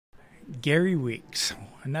Gary Weeks,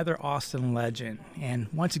 another Austin legend. And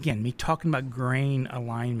once again, me talking about grain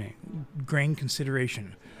alignment, grain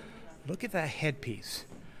consideration. Look at that headpiece.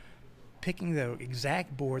 Picking the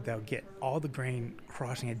exact board that'll get all the grain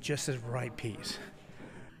crossing at just the right piece.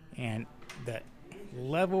 And that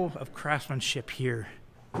level of craftsmanship here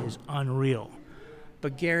is unreal.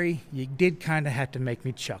 But Gary, you did kind of have to make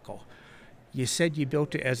me chuckle. You said you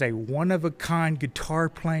built it as a one-of-a-kind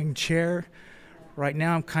guitar-playing chair. Right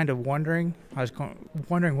now I'm kind of wondering,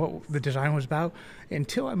 wondering what the design was about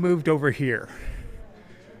until I moved over here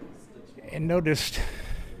and noticed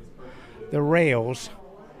the rails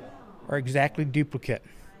are exactly duplicate.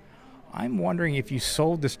 I'm wondering if you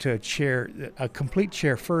sold this to a complete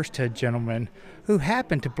chair first to a gentleman who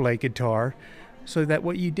happened to play guitar, so that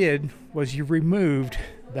what you did was you removed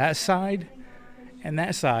that side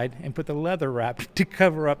and put the leather wrap to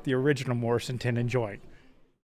cover up the original Morrison tendon joint.